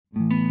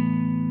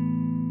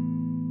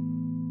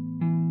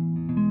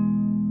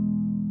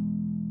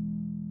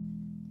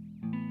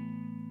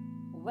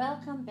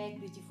Welcome back,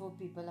 beautiful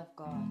people of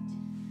God.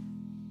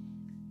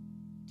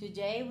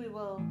 Today we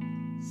will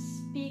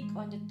speak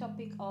on the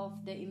topic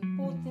of the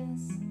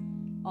importance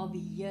of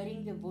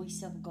hearing the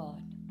voice of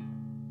God.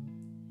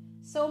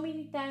 So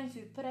many times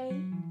we pray,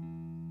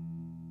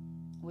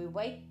 we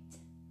wait,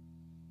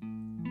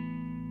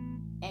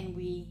 and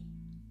we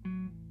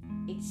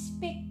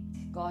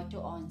expect God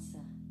to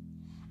answer.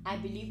 I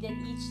believe that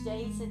each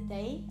day is a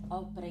day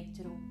of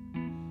breakthrough.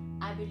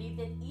 I believe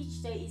that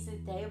each day is a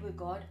day where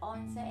God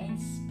answers and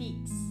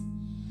speaks.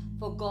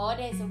 For God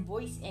has a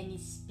voice and He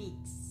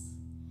speaks.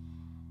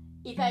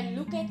 If I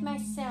look at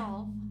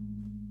myself,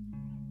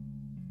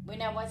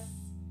 when I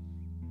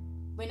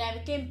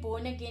became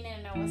born again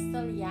and I was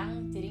still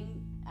young,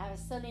 I was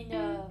still in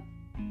the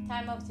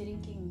time of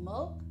drinking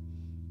milk,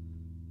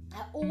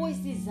 I always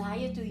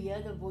desired to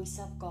hear the voice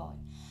of God.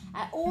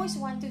 I always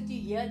wanted to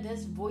hear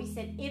this voice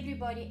that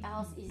everybody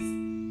else is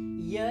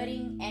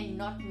hearing and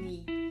not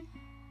me.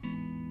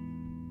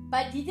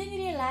 But didn't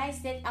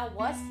realize that I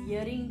was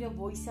hearing the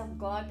voice of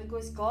God,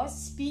 because God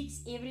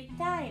speaks every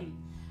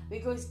time.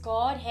 Because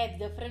God has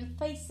different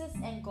faces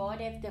and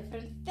God has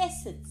different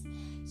facets.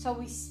 So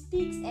He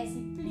speaks as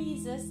He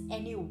pleases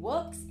and He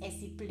works as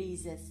He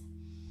pleases.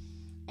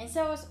 And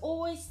so I was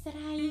always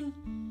trying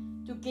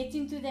to get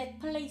into that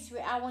place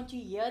where I want to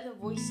hear the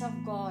voice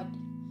of God.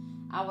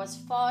 I was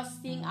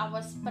fasting, I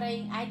was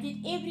praying, I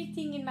did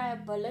everything in my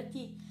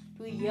ability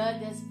to hear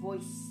this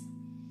voice.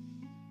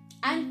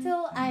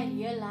 Until I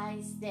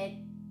realized that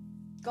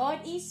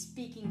God is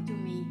speaking to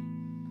me.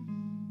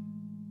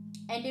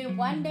 And then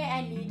one day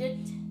I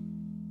needed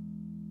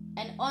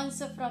an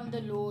answer from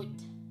the Lord.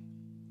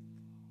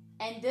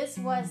 And this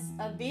was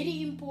a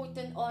very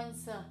important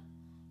answer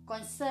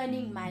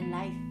concerning my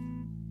life.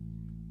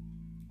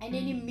 And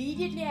then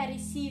immediately I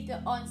received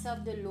the answer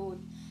of the Lord.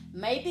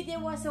 Maybe there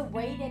was a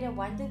way that I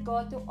wanted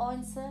God to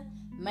answer.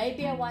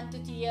 Maybe I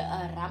wanted to hear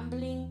a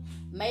rumbling.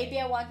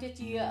 Maybe I wanted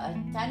to hear a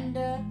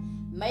thunder.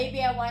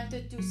 Maybe I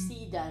wanted to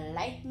see the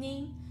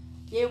lightning.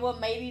 There were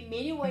maybe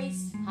many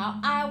ways how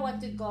I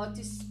wanted God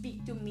to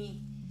speak to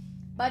me.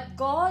 But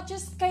God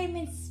just came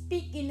and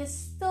speak in a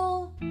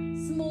still,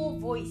 small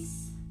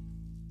voice.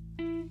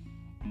 And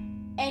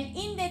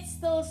in that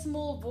still,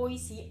 small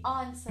voice, He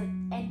answered.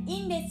 And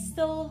in that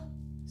still,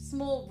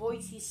 small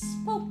voice, He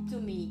spoke to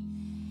me.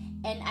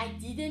 And I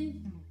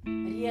didn't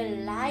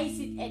realize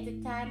it at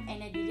the time,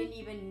 and I didn't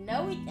even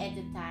know it at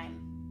the time.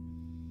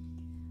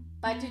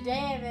 But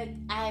today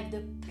I have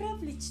the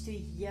privilege to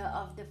hear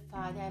of the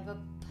Father. I have a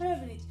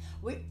privilege.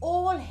 We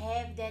all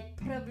have that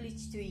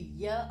privilege to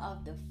hear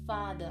of the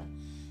Father.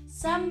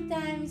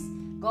 Sometimes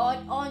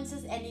God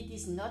answers and it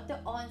is not the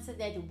answer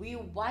that we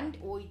want,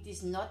 or it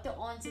is not the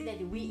answer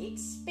that we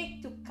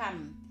expect to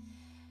come.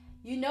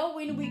 You know,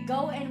 when we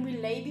go and we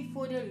lay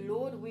before the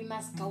Lord, we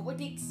must go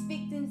with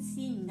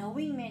expectancy,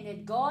 knowing, man,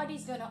 that God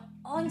is going to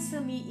answer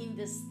me in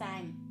this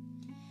time.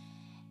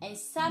 And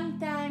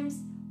sometimes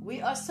we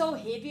are so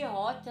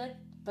heavy-hearted,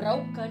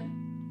 broken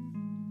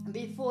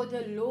before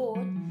the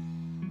Lord,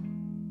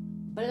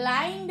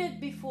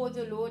 blinded before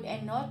the Lord,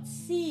 and not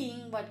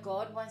seeing what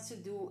God wants to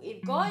do.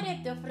 If God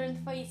has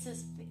different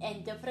faces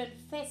and different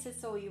facets,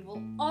 so He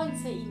will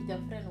answer in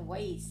different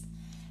ways.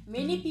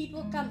 Many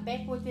people come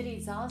back with the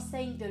results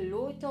saying, the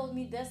Lord told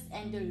me this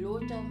and the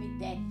Lord told me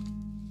that.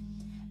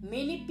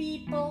 Many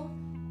people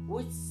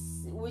would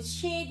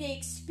share the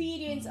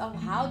experience of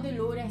how the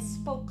Lord has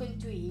spoken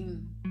to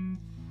him.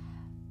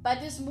 But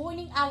this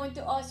morning I want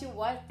to ask you,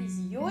 what is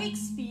your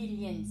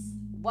experience?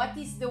 What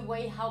is the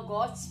way how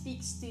God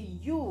speaks to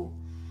you?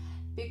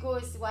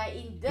 Because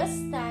in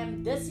this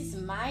time, this is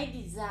my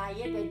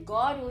desire, that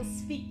God will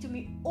speak to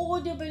me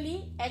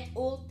audibly at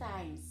all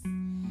times.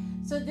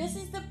 So this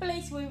is the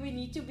place where we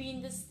need to be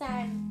in this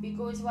time,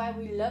 because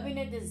we live in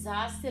a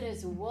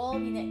disastrous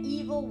world, in an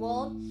evil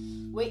world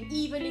where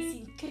evil is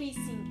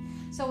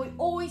increasing. So we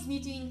always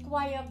need to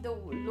inquire of the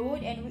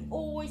Lord, and we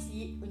always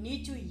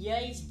need to hear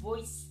His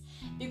voice,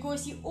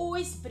 because He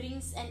always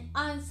brings an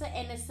answer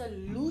and a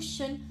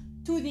solution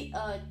to the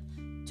earth,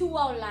 to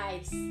our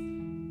lives,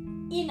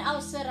 in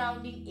our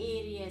surrounding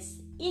areas,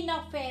 in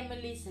our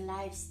families'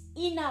 lives,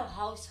 in our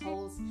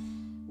households.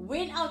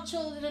 When our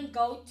children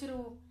go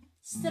through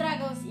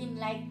struggles in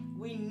life,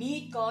 we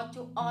need God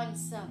to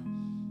answer.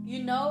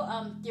 You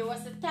know, there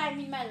was a time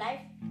in my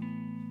life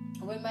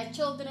when my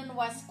children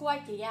was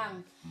quite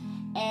young,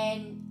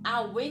 and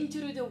I went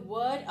through the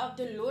word of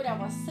the Lord. I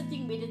was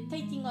sitting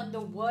meditating on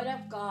the word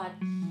of God,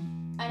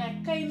 and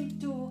I came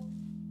to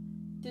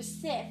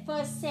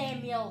 1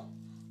 Samuel,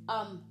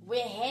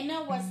 where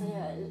Hannah was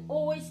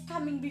always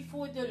coming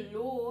before the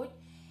Lord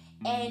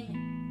and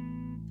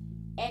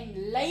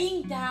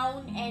laying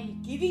down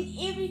and giving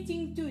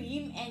everything to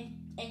Him,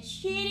 and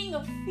sharing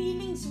her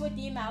feelings with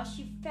Him, how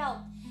she felt.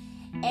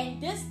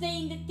 And this day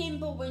in the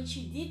temple, when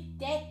she did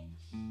that,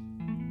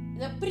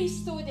 the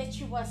priest thought that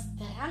she was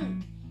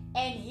drunk,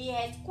 and he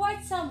had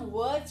quite some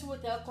words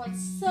with her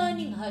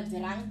concerning her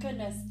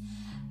drunkenness.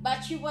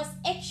 But she was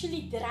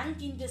actually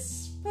drunk in the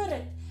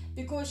spirit,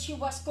 because she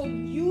was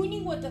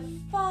communing with the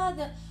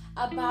Father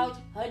about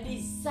her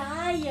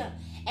desire.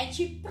 And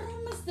she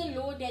promised the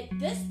Lord that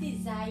this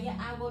desire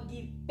I will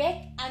give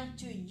back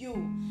unto you.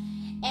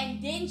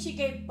 And then she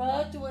gave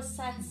birth to a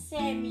son,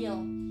 Samuel.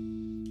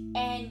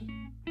 And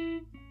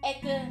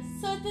at a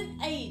certain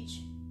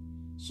age,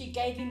 she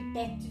gave him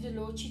back to the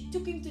Lord. She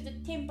took him to the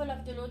temple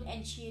of the Lord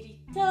and she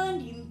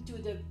returned him to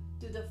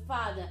the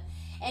Father.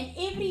 And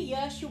every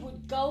year she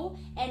would go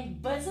and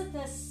visit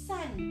her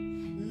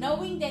son,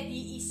 knowing that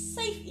he is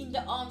safe in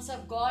the arms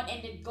of God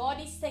and that God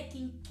is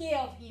taking care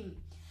of him.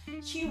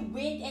 She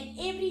went, and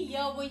every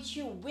year when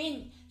she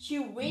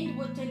went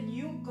with a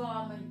new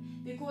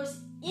garment, because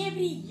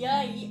every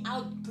year he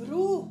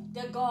outgrew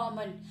the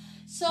garment.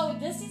 So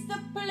this is the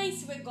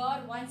place where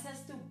God wants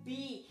us to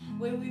be,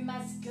 where we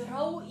must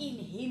grow in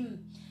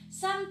Him.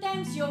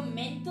 Sometimes your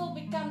mantle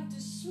becomes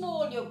too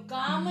small, your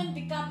garment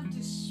becomes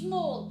too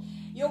small,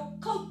 your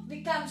coat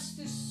becomes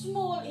too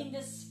small in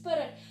the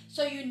spirit.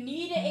 So you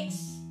need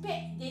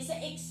there's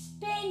an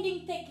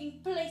expanding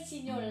taking place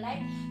in your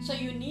life. So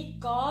you need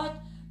God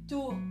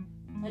to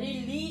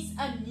release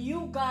a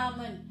new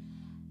garment.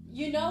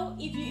 You know,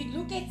 if you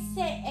look at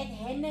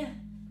Hannah,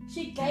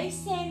 she gave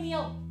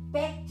Samuel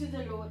back to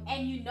the Lord.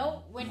 And you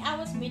know, when I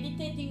was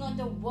meditating on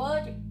the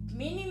word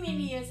many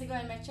years ago,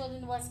 and my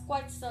children was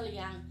quite still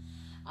young,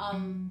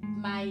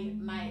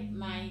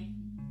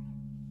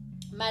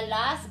 my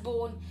last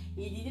born,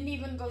 he didn't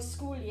even go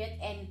school yet,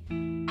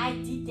 and I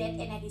did that,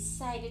 and I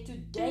decided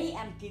today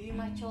I'm giving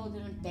my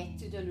children back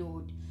to the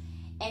Lord.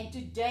 And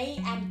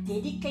today I'm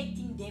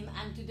dedicating them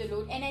unto the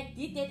Lord. And I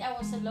did that. I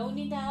was alone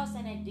in the house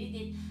and I did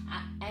it.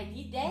 I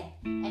did that,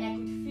 and I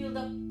could feel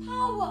the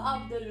power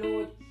of the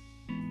Lord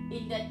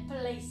in that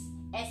place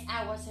as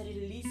I was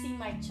releasing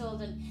my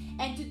children.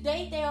 And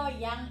today they are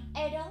young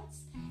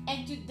adults,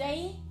 and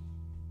today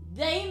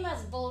they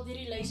must build a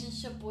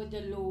relationship with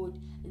the Lord.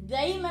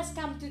 They must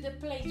come to the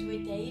place where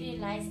they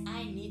realize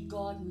I need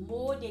God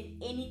more than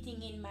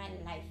anything in my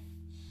life.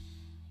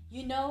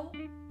 You know,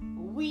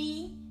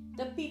 we,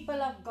 the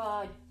people of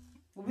God,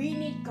 we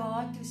need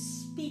God to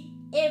speak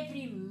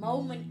every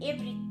moment,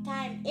 every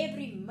time,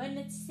 every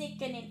minute,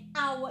 second, and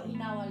hour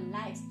in our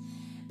lives,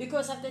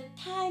 because of the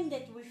time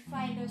that we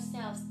find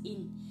ourselves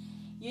in.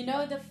 You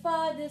know, the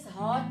Father's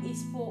heart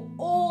is for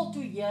all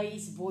to hear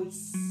His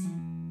voice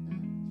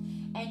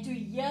and to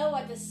hear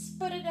what the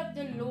Spirit of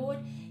the Lord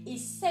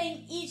is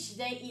saying each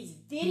day is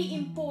very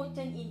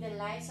important in the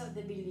lives of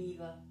the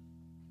believer.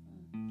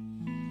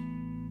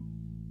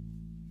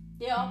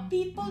 There are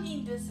people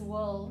in this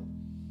world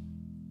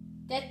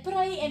that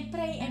pray and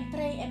pray and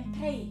pray and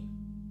pray.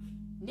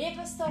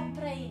 Never stop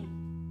praying.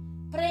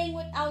 Praying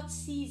without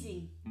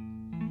ceasing.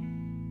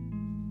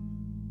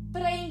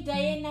 Praying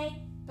day and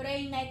night,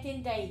 praying night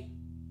and day,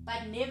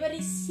 but never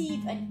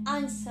receive an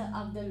answer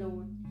of the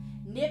Lord.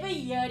 Never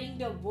hearing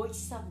the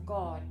voice of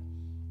God.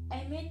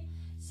 Amen.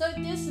 So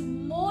this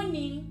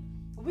morning,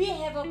 we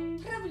have a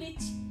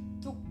privilege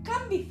to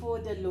come before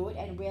the Lord,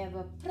 and we have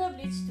a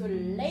privilege to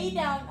lay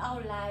down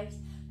our lives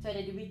so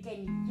that we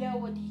can hear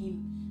with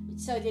Him,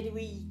 so that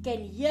we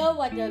can hear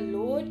what the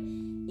Lord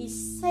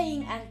is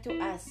saying unto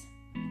us.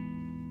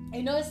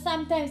 You know,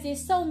 sometimes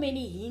there's so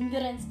many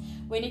hindrances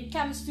when it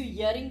comes to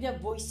hearing the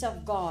voice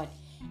of God.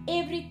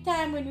 Every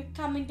time when we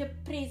come in the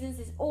presence,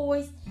 there's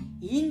always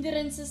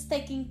hindrances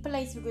taking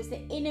place, because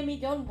the enemy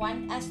don't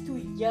want us to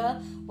hear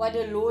what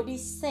the Lord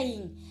is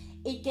saying.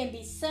 It can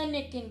be sin,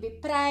 it can be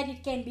pride,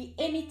 it can be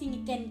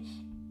anything.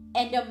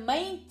 And the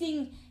main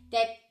thing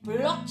that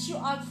blocks you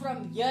out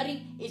from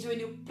hearing is when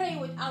you pray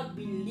without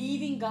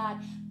believing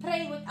God,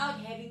 pray without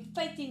having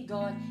faith in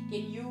God.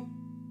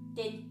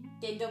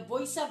 Then the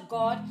voice of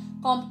God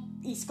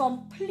is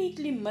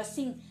completely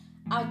missing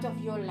out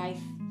of your life.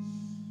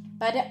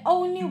 But the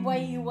only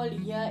way you will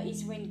hear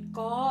is when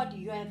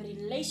you have a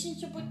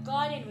relationship with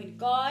God, and when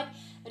God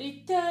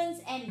returns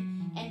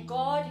and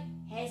God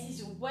has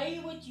His way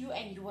with you,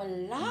 and you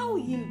allow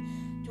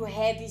Him to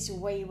have His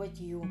way with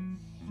you.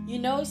 You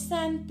know,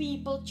 some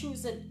people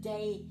choose a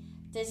day,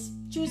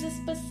 choose a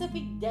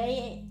specific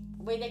day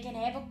where they can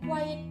have a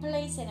quiet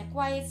place and a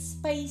quiet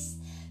space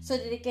so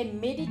that they can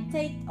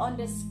meditate on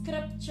the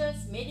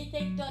scriptures,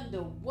 meditate on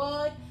the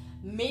word,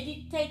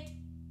 meditate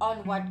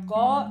on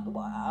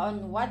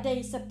what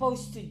they're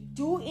supposed to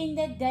do in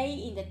the day,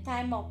 in the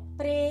time of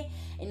prayer,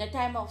 in the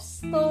time of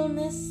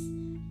stillness.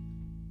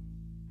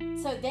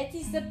 So that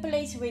is the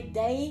place where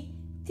they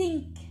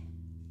think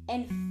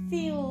and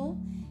feel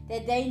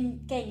that they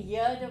can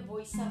hear the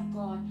voice of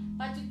God.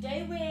 But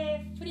today we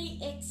have free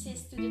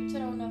access to the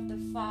throne of the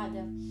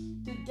Father.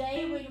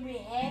 Today when we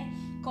have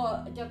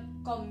the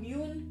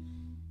commune,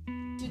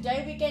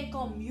 today we can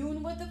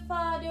commune with the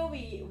Father.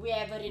 We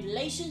have a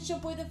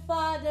relationship with the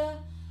Father.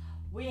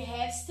 We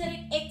have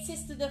strict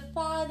access to the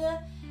Father.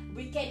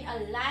 We can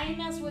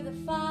align us with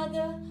the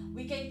Father.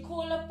 We can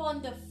call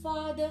upon the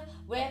Father.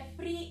 We have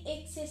free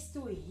access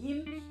to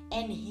Him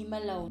and Him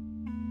alone.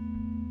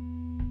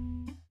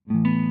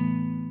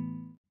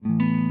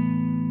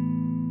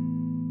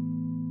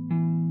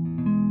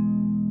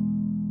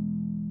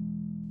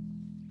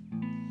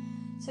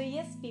 So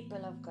yes,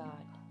 people of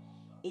God,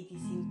 it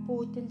is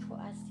important for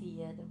us to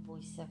hear the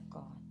voice of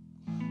God.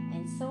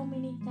 And so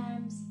many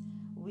times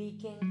we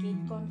can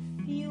get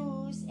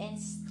confused and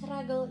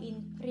struggle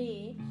in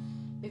prayer,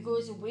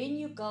 because when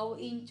you go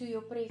into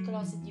your prayer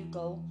closet, you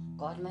go,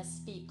 God must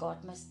speak,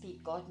 God must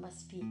speak, God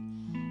must speak.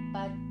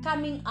 But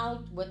coming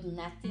out with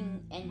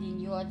nothing, and then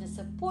you are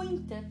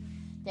disappointed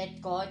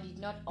that God did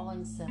not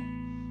answer.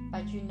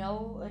 But you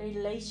know,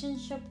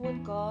 relationship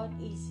with God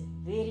is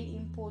very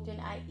important.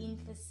 I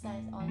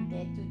emphasize on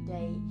that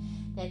today,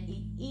 that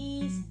it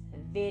is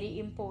very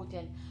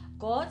important.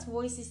 God's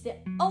voice is the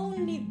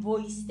only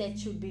voice that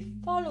should be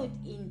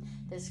followed in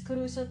this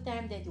crucial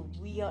time that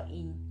we are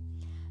in.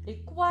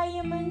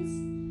 Requirements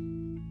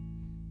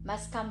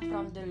must come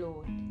from the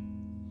Lord.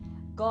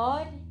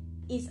 God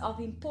is of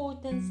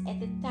importance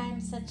at a time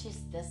such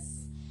as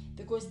this,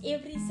 because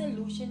every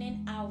solution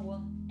and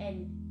hour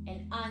and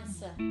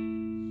answer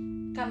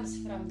comes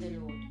from the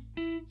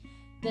Lord.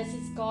 This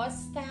is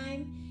God's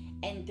time,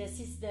 and this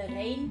is the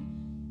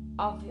reign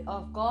of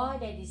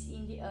God that is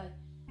in the earth.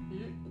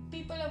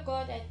 People of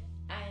God,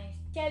 I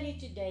tell you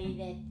today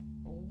that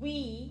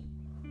we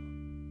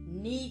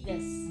need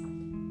this.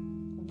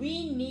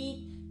 We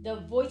need the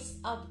voice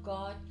of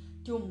God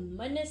to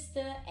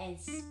minister and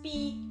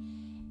speak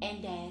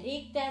and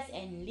direct us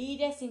and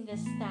lead us in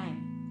this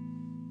time.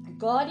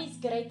 God is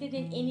greater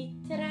than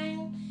any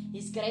trial.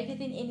 He's greater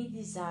than any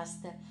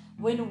disaster.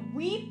 When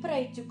we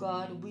pray to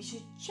God, we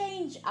should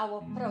change our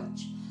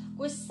approach,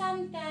 because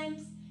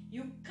sometimes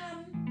you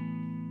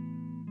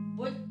come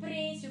with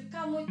prayers, you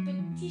come with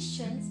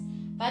petitions,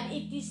 but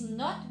it is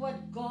not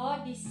what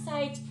God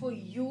decides for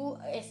you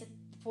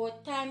for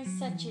times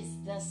such as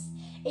this.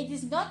 It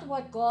is not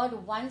what God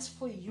wants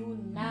for you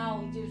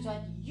now. It is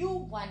what you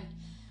want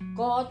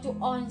God to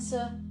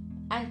answer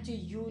unto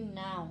you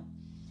now.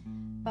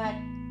 But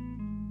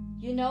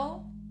you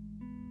know,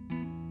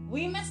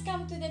 we must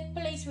come to that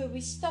place where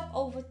we stop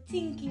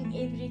overthinking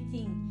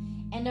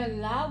everything and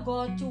allow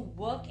God to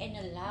work and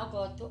allow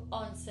God to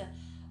answer.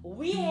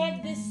 We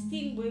have this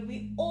thing where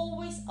we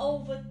always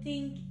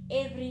overthink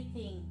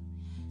everything.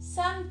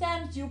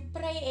 Sometimes you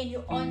pray and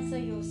you answer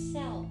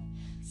yourself.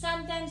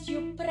 Sometimes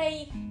you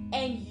pray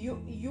and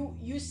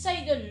you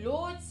say the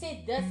Lord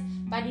said this,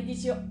 but it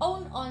is your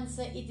own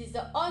answer. It is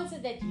the answer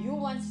that you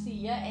want to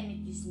hear, and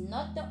it is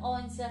not the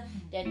answer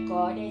that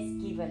God has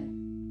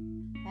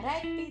given.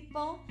 Right,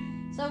 people?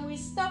 So we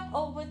stop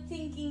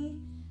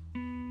overthinking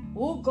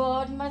who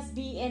God must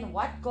be and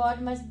what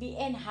God must be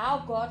and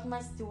how God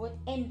must do it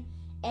and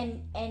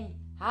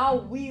how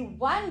we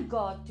want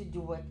God to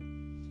do it.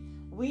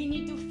 We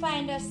need to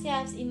find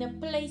ourselves in a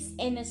place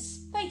and a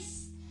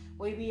space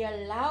where we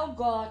allow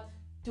God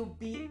to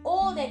be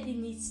all that He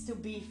needs to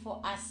be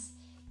for us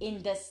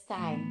in this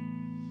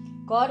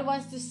time. God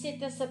wants to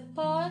set us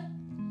apart.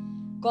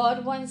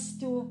 God wants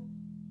to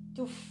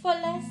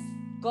fill us.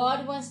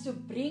 God wants to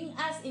bring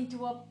us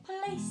into a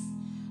place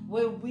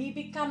where we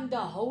become the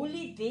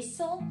holy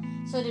vessel,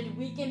 so that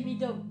we can be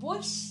the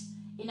voice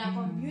in our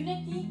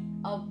community,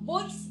 a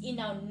voice in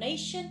our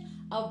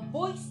nation, a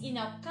voice in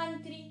our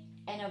country,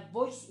 and a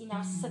voice in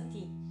our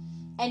city.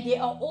 And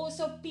there are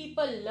also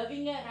people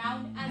living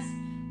around us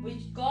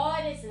which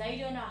God has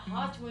laid on our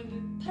hearts. When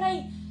we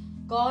pray,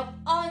 God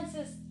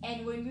answers.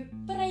 And when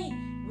we pray,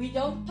 we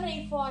don't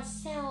pray for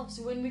ourselves.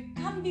 When we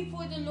come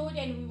before the Lord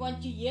and we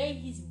want to hear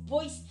His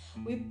voice,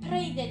 we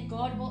pray that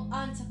God will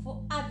answer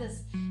for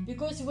others.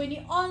 Because when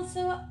He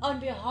answers on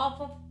behalf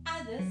of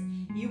others,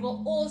 He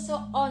will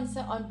also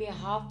answer on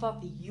behalf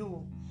of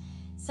you.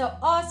 So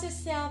ask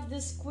yourself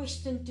this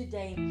question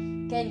today: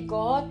 can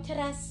God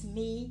trust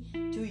me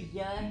to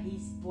hear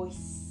His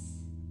voice?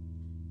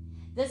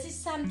 This is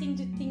something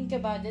to think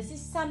about. This is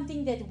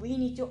something that we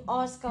need to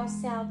ask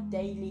ourselves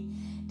daily.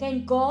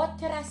 Can God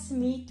trust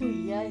me to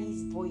hear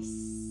His voice?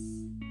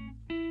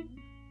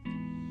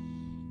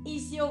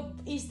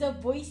 Is the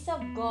voice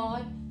of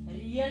God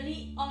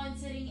really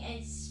answering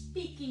and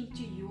speaking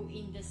to you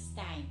in this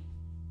time?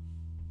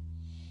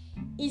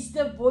 Is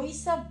the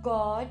voice of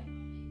God?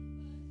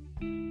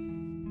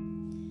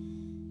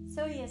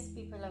 So yes,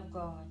 people of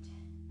God,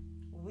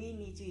 we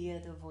need to hear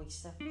the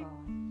voice of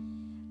God.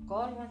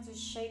 God wants to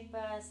shape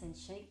us and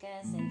shake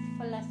us and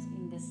fill us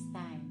in this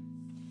time.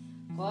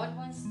 God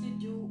wants to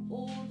do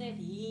all that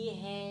He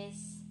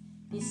has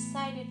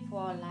decided for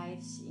our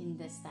lives in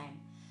this time.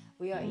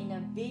 We are in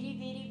a very,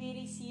 very,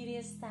 very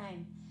serious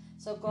time.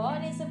 So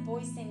God has a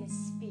voice and He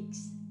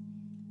speaks.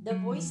 The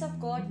voice of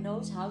God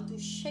knows how to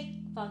shake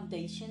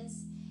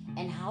foundations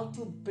and how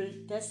to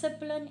build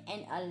discipline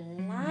and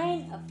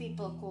align a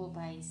people called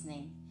by His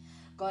name.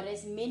 God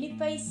has many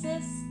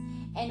faces,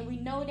 and we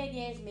know that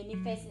He has many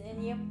faces,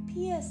 and He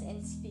appears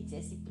and speaks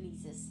as He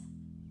pleases.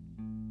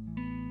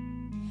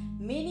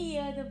 Many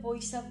hear the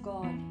voice of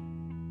God,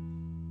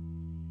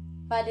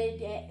 but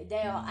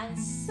they are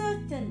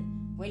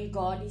uncertain when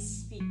God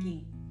is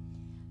speaking.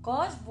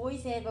 God's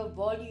voice has a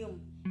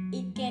volume.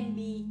 It can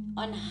be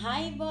on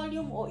high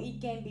volume or it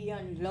can be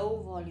on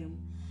low volume.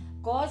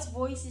 God's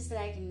voice is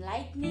like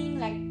lightning,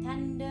 like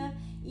thunder,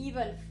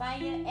 even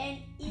fire, and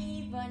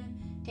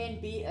even can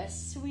be a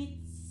sweet,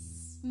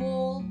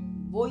 small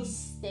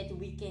voice that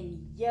we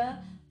can hear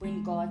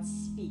when God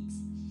speaks.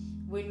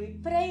 When we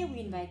pray,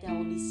 we invite the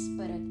Holy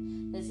Spirit.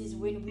 This is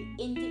when we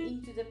enter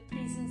into the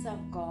presence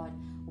of God.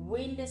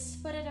 When the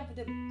Spirit of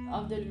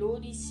the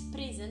Lord is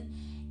present,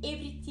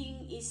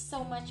 everything is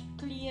so much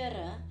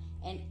clearer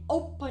and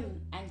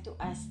open unto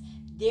us.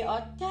 There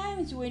are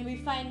times when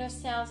we find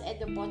ourselves at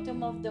the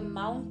bottom of the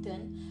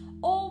mountain,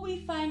 or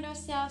we find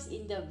ourselves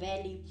in the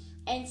valley,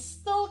 and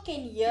still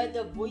can hear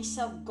the voice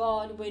of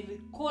God when we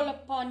call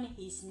upon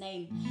His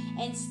name,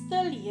 and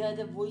still hear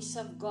the voice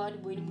of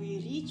God when we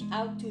reach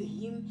out to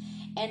Him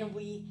and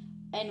we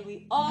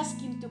ask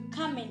Him to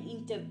come and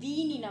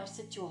intervene in our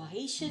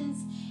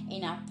situations,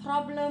 in our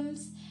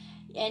problems.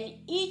 And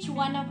each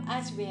one of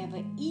us, we have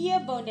an ear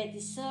bone that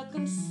is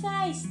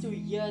circumcised to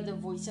hear the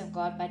voice of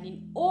God. But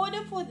in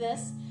order for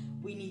this,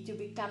 we need to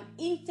become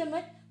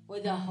intimate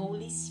with the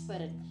Holy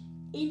Spirit.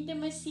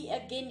 Intimacy,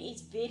 again,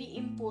 is very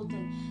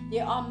important.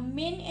 There are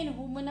men and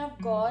women of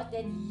God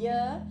that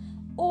hear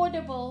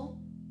audible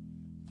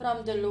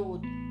from the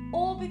Lord,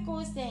 all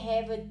because they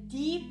have a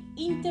deep,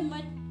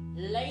 intimate,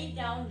 lay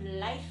down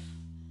life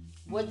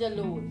with the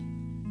Lord.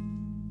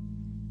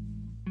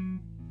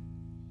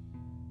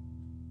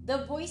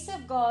 The voice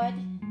of God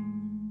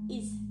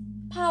is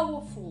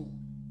powerful,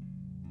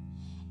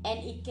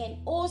 and it can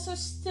also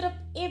strip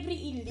every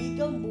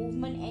illegal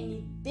movement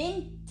and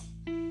event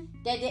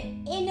that the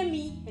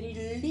enemy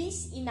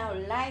release in our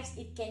lives.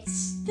 It can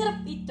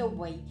strip it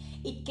away.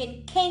 It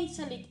can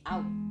cancel it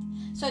out,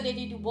 so that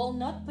it will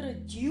not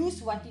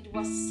produce what it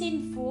was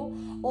sent for,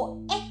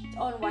 or act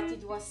on what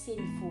it was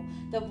sent for.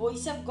 The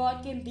voice of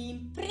God can be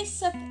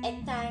impressive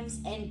at times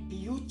and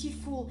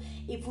beautiful.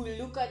 If we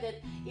look at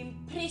it,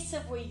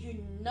 impressive, where you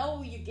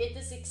get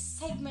this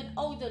excitement,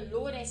 oh, the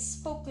Lord has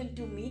spoken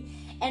to me.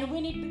 And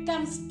when it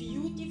becomes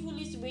beautiful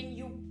is when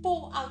you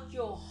pour out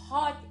your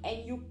heart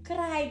and you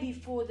cry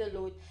before the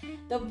Lord.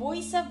 The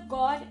voice of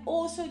God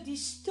also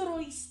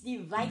destroys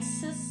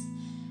devices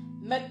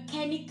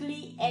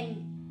mechanically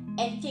and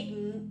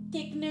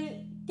technical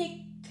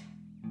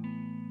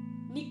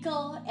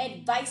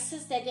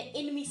advices that the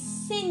enemy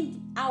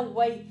send our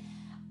way.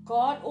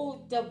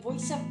 The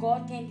voice of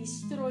God can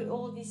destroy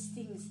all these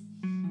things.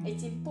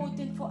 It's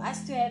important for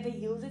us to have a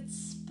yielded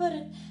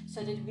spirit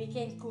so that we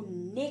can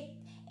connect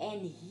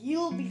and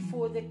heal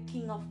before the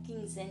King of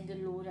Kings and the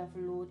Lord of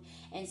Lords,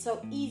 and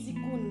so easy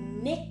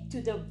connect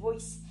to the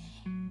voice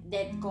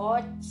that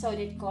God, so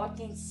that God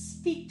can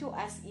speak to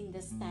us in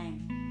this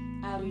time.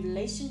 Our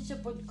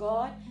relationship with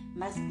God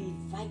must be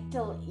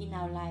vital in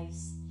our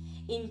lives.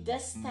 In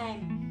this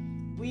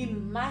time, we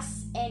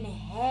must and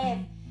have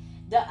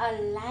the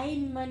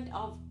alignment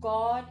of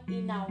God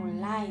in our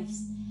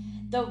lives.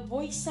 The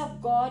voice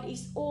of God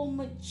is all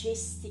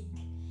majestic,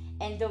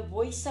 and the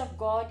voice of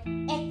God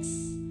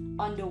acts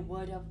on the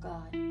word of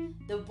God.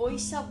 The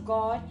voice of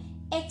God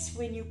acts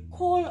when you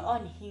call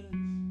on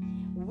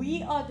Him.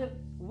 We are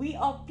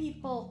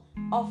people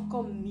of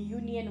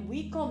communion.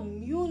 We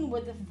commune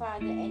with the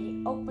Father, and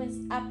He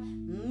opens up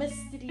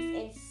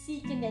mysteries and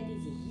secrets that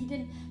is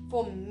hidden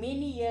for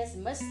many years.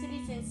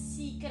 Mysteries and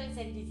secrets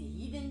that is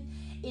hidden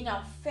in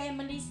our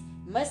families.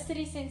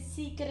 Mysteries and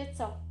secrets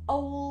of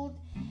old.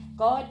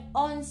 God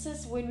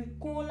answers when we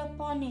call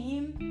upon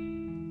Him.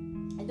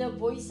 The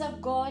voice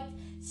of God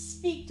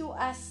speaks to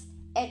us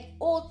at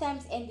all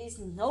times, and there's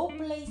no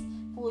place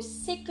for a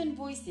second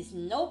voice. There's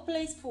no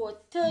place for a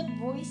third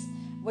voice.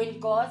 When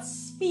God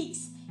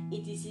speaks,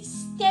 it is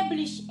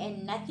established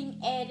and nothing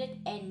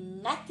added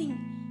and nothing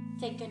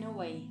taken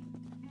away.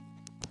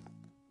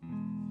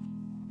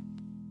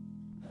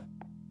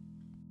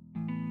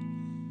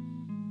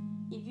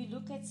 If you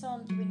look at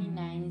Psalm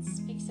 29, it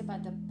speaks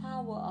about the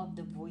power of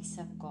the voice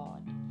of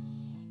God.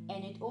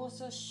 And it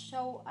also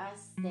shows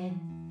us that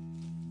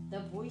the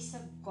voice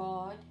of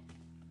God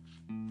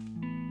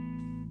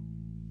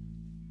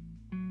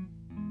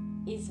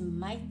is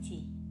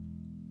mighty.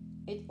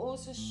 It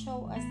also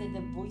shows us that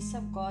the voice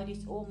of God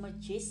is all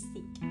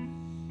majestic.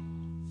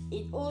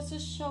 It also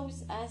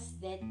shows us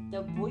that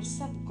the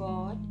voice of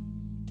God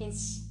can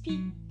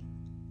speak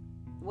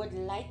with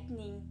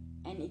lightning,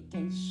 and it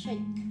can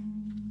shake.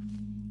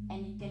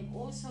 And it can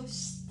also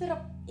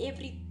strip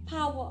every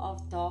power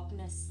of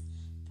darkness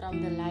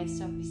from the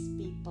lives of His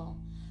people.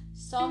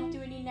 Psalm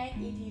 29,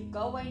 if you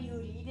go and you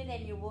read it,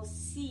 and you will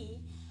see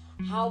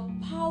how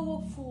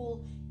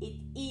powerful it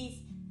is.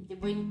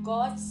 When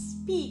God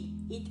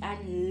speaks, it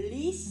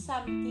unleashes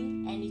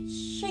something and it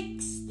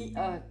shakes the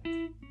earth.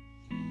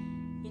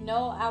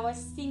 I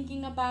was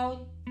thinking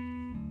about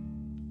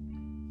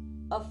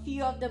a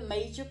few of the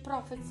major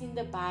prophets in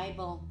the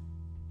Bible.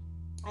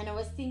 And I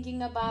was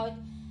thinking about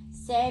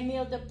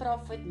Samuel the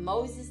prophet,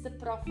 Moses the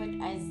prophet,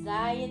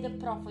 Isaiah the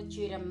prophet,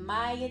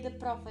 Jeremiah the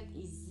prophet,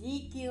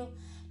 Ezekiel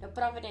the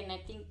prophet, and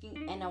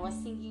I was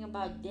thinking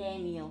about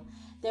Daniel.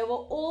 They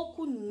were all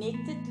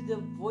connected to the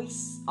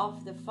voice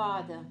of the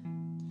Father.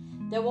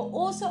 They were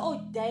also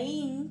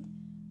ordained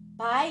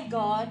by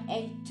God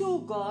and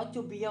to God,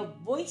 to be a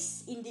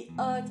voice in the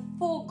earth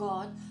for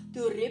God,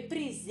 to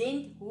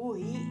represent who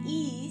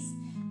He is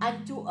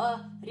unto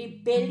a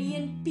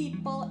rebellion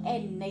people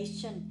and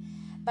nation.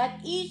 But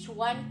each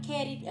one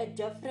carried a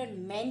different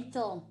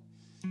mantle,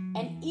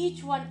 and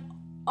each one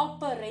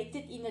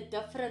operated in a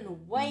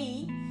different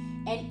way,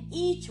 and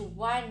each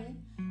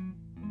one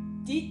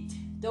did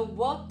the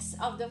works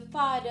of the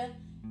Father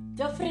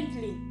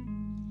differently.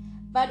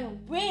 But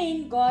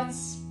when God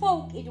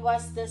spoke, it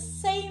was the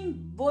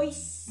same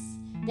voice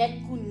that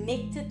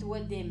connected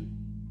with them.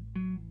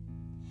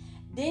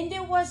 Then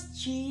there was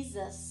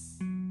Jesus,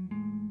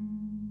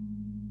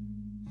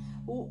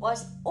 who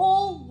was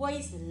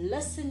always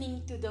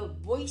listening to the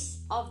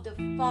voice of the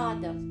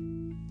Father.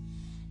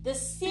 The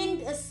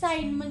sent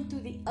assignment to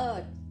the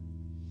earth.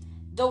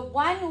 The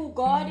one who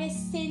God has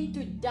sent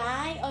to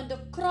die on the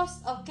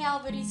cross of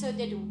Calvary so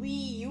that we,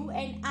 you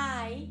and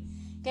I,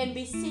 can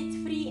be set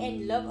free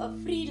and live a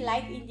free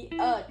life in the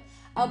earth.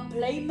 A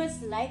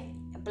blameless life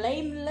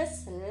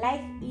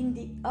in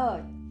the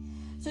earth.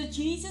 So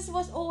Jesus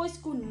was always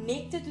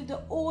connected to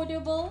the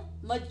audible,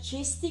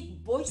 majestic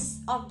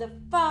voice of the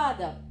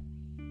Father.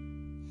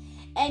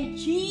 And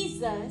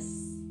Jesus,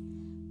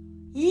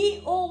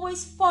 He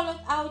always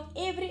followed out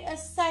every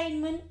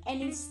assignment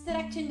and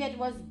instruction that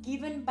was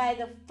given by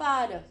the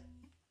Father.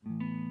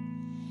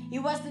 He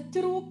was the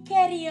true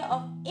carrier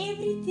of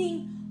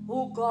everything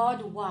who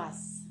God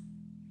was.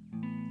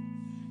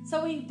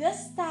 So in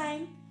this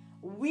time,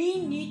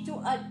 we need to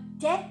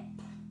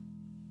adapt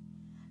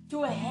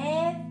to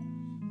have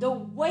the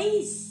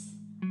ways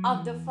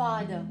of the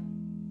Father.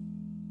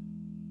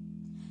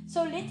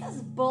 So let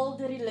us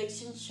build a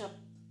relationship.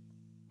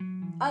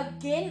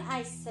 Again,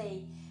 I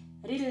say,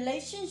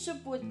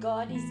 relationship with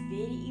God is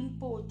very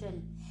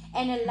important,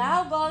 and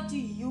allow God to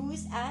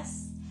use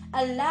us,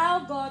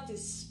 allow God to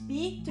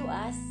speak to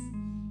us,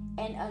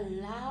 and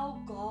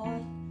allow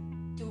God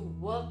to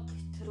work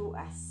through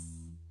us.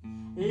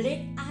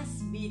 Let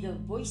us be the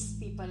voice,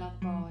 people of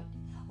God,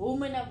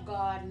 woman of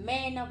God,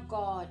 man of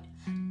God,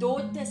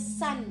 daughter,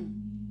 son,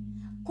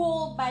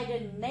 called by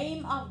the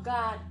name of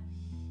God.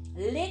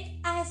 Let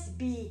us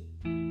be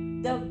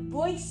the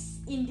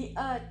voice in the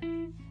earth,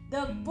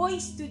 the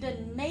voice to the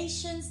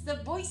nations, the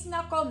voice in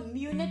our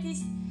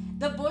communities,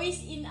 the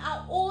voice in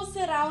our all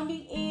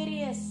surrounding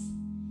areas,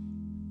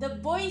 the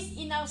voice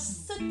in our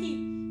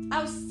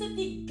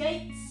city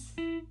gates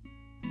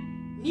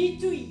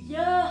need to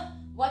hear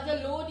what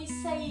the Lord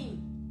is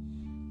saying.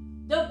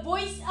 The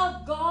voice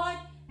of God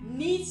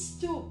needs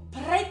to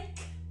break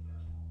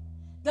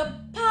the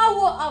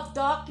power of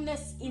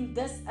darkness in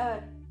this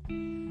earth.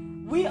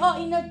 We are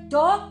in a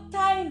dark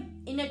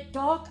time, in a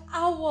dark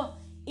hour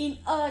in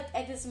earth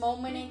at this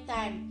moment in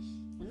time.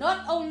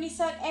 Not only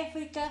South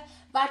Africa,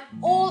 but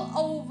all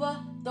over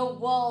the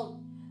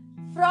world.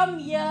 From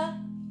here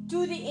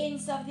to the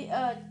ends of the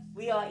earth,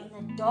 we are in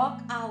a dark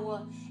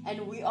hour,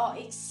 and we are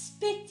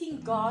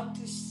expecting God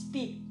to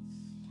speak.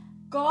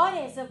 God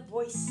has a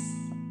voice.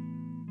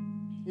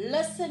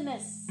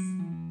 Listeners,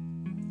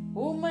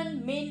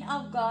 women, men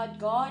of God,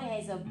 God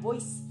has a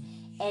voice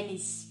and He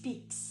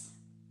speaks.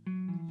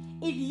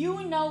 If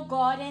you know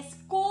God has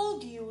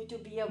called you to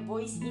be a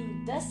voice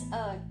in this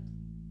earth,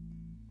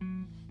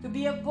 to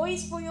be a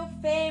voice for your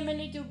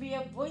family, to be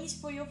a voice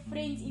for your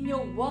friends in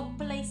your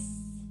workplace,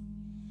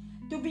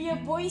 to be a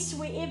voice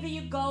wherever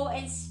you go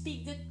and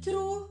speak the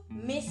true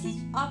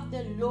message of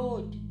the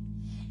Lord,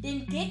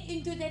 then get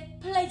into that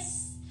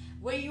place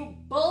where you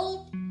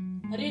build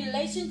a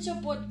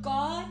relationship with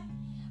God,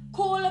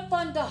 call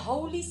upon the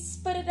Holy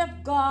Spirit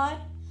of God,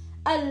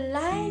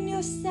 align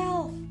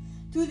yourself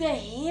to the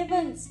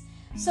heavens,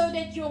 so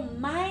that your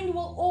mind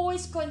will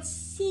always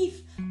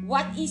conceive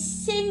what is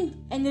sent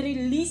and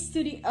released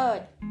to the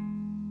earth.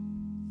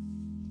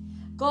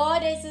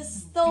 God has a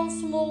still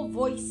small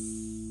voice,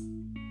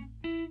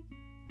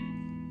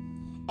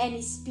 and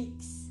He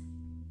speaks.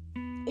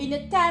 In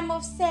the time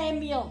of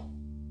Samuel,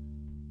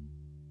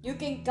 you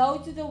can go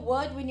to the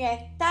Word when you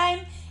have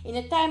time. In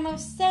the time of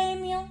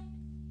Samuel,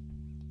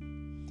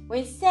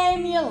 when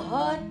Samuel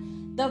heard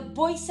the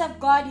voice of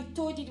God, he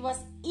thought it was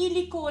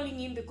Eli calling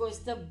him, because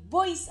the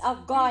voice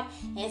of God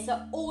has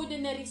an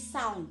ordinary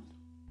sound.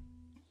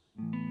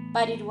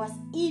 But it was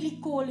Eli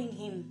calling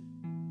him.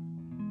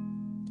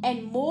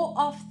 And more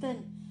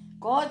often,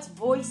 God's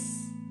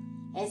voice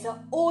has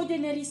an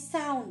ordinary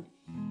sound,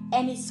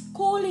 and He's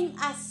calling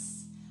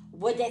us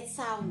with that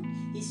sound.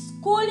 He's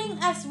calling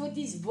us with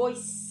His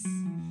voice.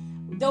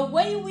 The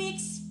way we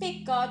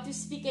expect God to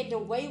speak and the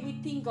way we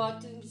think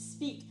God to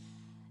speak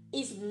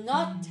is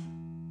not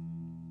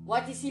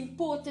what is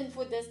important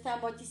for this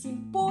time. What is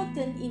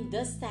important in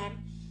this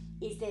time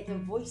is that the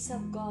voice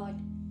of God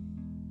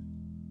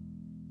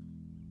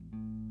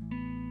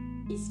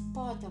is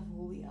part of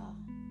who we are.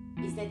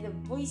 Is that the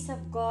voice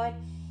of God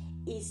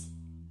is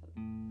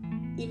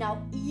in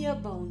our ear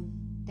bone,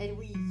 that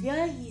we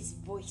hear His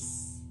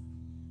voice.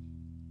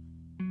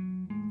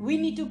 We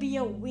need to be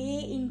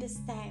aware in this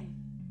time.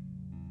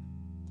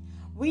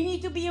 We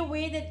need to be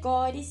aware that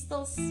God is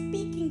still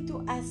speaking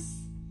to us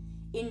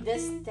in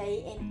this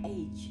day and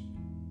age.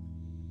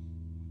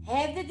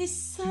 Have the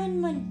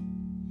discernment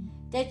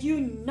that you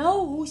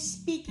know who's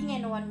speaking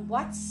and on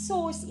what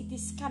source it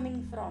is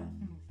coming from.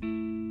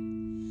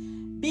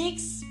 Be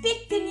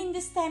expectant in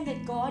this time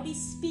that God is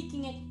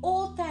speaking at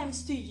all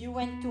times to you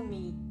and to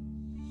me.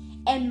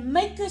 And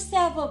make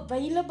yourself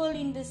available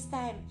in this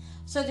time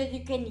so that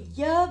you can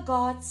hear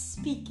God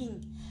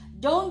speaking.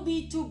 Don't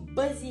be too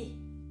busy.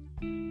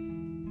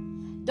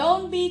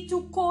 Don't be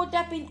too caught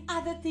up in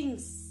other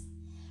things.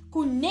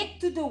 Connect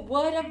to the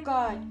Word of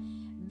God.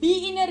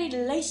 Be in a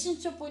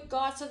relationship with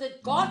God so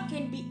that God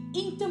can be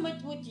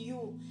intimate with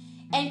you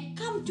and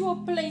come to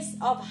a place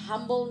of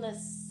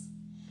humbleness.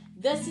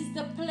 This is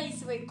the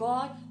place where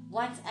God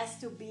wants us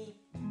to be.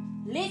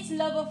 Let's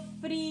live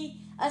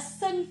a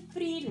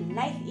sin-free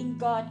life in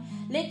God.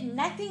 Let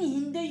nothing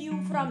hinder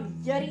you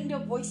from hearing the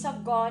voice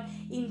of God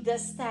in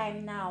this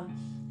time now.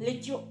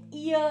 Let your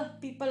ear,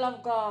 people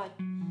of God,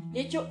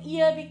 let your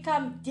ear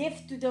become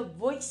deaf to the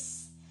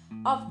voice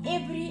of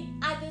every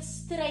other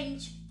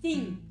strange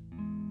thing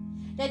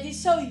that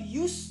is so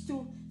used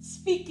to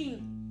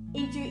speaking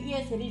into your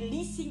ears,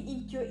 releasing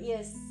into your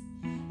ears.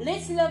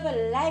 Let's live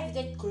a life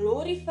that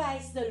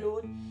glorifies the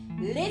Lord.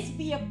 Let's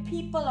be a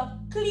people of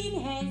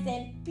clean hands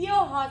and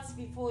pure hearts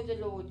before the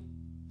Lord.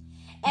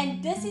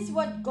 And this is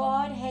what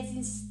God has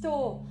in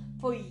store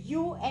for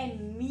you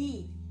and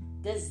me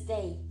this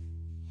day.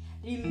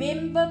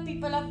 Remember,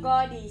 people of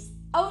God, He is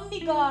only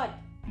God.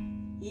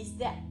 He is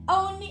the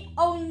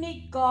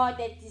only God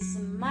that is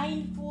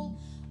mindful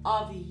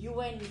of you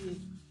and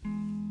me.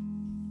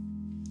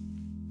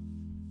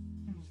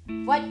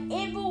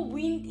 Whatever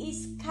wind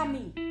is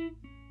coming,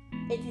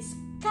 it is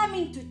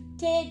coming to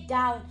tear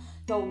down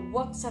the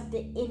works of the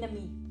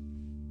enemy.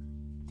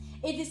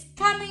 It is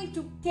coming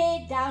to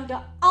tear down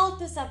the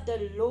altars of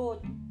the Lord.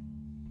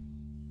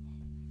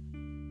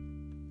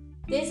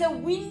 There's a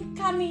wind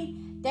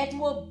coming that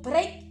will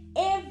break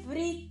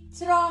every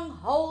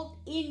stronghold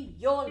in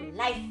your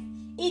life.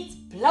 It's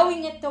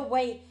blowing it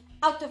away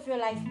out of your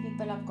life,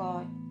 people of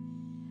God.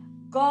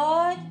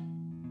 God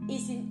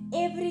is in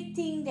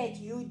everything that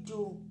you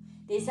do.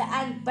 There's an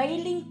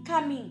unveiling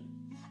coming.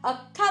 A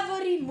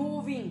cover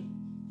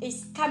removing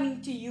is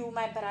coming to you,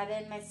 my brother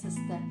and my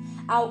sister.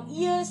 Our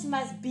ears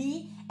must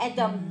be at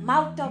the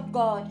mouth of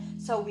God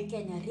so we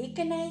can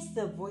recognize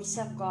the voice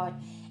of God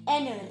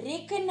and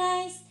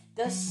recognize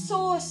the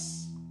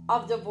source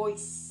of the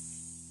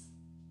voice.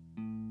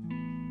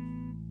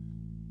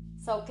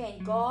 So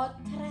can God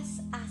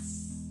trust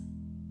us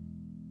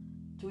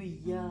to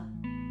hear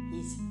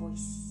His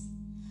voice?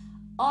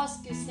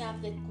 Ask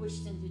yourself that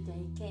question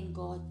today. Can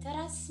God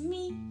trust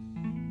me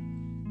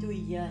to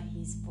hear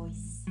His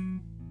voice?